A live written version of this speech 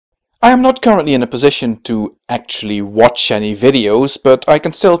I am not currently in a position to actually watch any videos, but I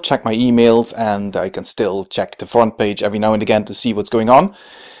can still check my emails and I can still check the front page every now and again to see what's going on.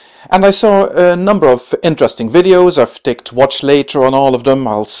 And I saw a number of interesting videos. I've ticked watch later on all of them.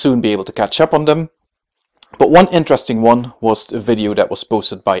 I'll soon be able to catch up on them. But one interesting one was a video that was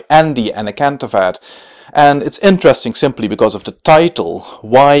posted by Anti-Antinatalist. And it's interesting simply because of the title,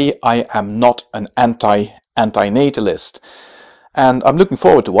 Why I Am Not an Anti-Antinatalist. And I'm looking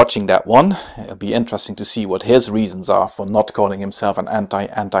forward to watching that one. It'll be interesting to see what his reasons are for not calling himself an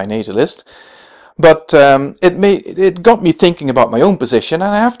anti-antinatalist. But it got me thinking about my own position,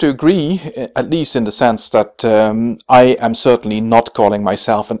 and I have to agree, at least in the sense that I am certainly not calling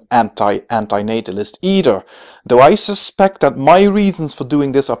myself an anti-antinatalist either. Though I suspect that my reasons for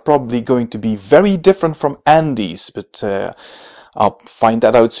doing this are probably going to be very different from Andy's, but I'll find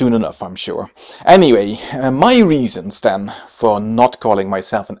that out soon enough, I'm sure. Anyway, my reasons then for not calling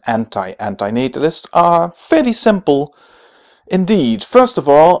myself an anti-antinatalist are fairly simple indeed. First of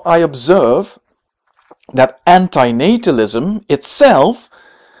all, I observe that antinatalism itself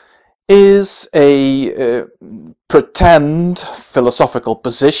is a pretend philosophical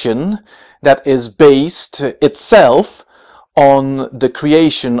position that is based itself on the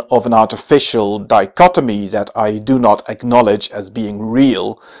creation of an artificial dichotomy that I do not acknowledge as being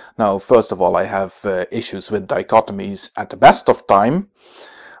real. Now, first of all, I have issues with dichotomies at the best of time,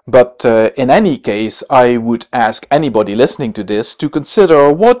 but in any case, I would ask anybody listening to this to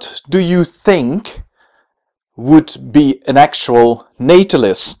consider, what do you think would be an actual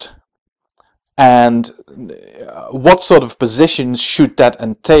natalist? And what sort of positions should that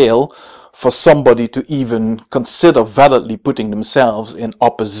entail for somebody to even consider validly putting themselves in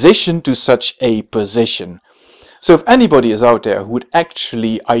opposition to such a position? So if anybody is out there who would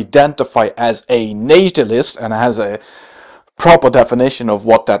actually identify as a natalist and has a proper definition of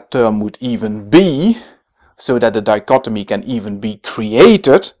what that term would even be, so that the dichotomy can even be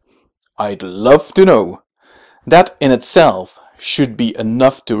created, I'd love to know. That in itself should be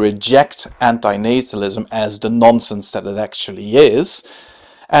enough to reject antinatalism as the nonsense that it actually is.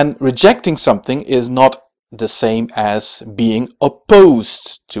 And rejecting something is not the same as being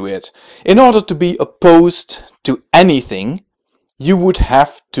opposed to it. In order to be opposed to anything, you would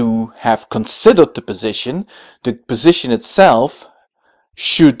have to have considered the position. The position itself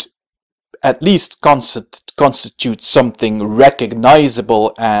should at least constitute something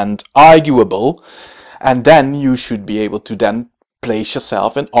recognizable and arguable, and then you should be able to then place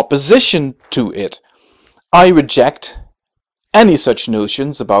yourself in opposition to it. I reject any such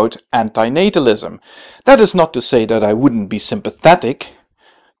notions about antinatalism. That is not to say that I wouldn't be sympathetic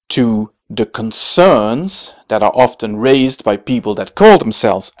to the concerns that are often raised by people that call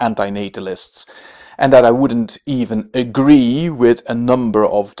themselves antinatalists, and that I wouldn't even agree with a number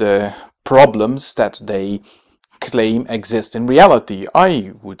of the problems that they claim exist in reality.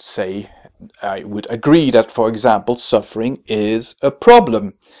 I would agree that, for example, suffering is a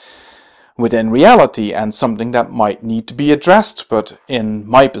problem within reality and something that might need to be addressed. But in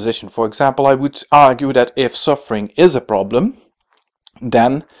my position, for example, I would argue that if suffering is a problem,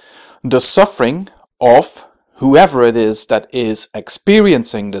 then the suffering of whoever it is that is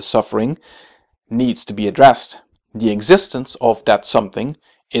experiencing the suffering needs to be addressed. The existence of that something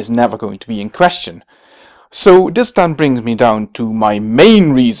is never going to be in question. So this then brings me down to my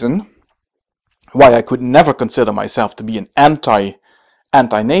main reason why I could never consider myself to be an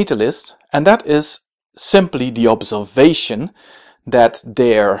anti-antinatalist, and that is simply the observation that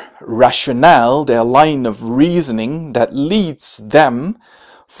their rationale, their line of reasoning that leads them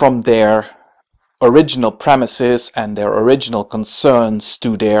from their original premises and their original concerns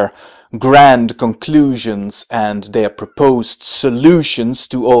to their grand conclusions and their proposed solutions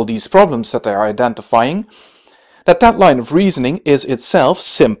to all these problems that they are identifying, that line of reasoning is itself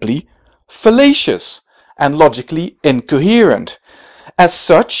simply fallacious and logically incoherent. As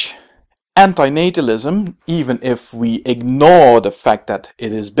such, antinatalism, even if we ignore the fact that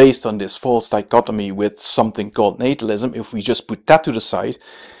it is based on this false dichotomy with something called natalism, if we just put that to the side,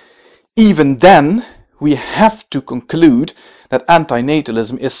 even then we have to conclude that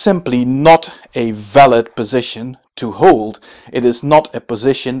antinatalism is simply not a valid position to hold. It is not a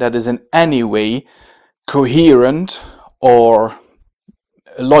position that is in any way coherent or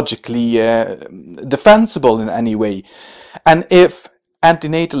logically defensible in any way. And if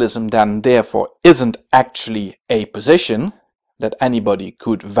antinatalism then therefore isn't actually a position that anybody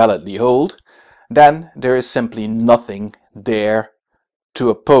could validly hold, then there is simply nothing there to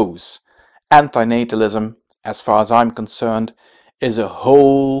oppose. Antinatalism, as far as I'm concerned, is a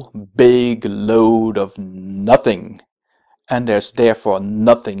whole big load of nothing. and there's therefore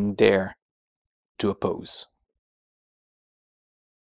nothing there to oppose.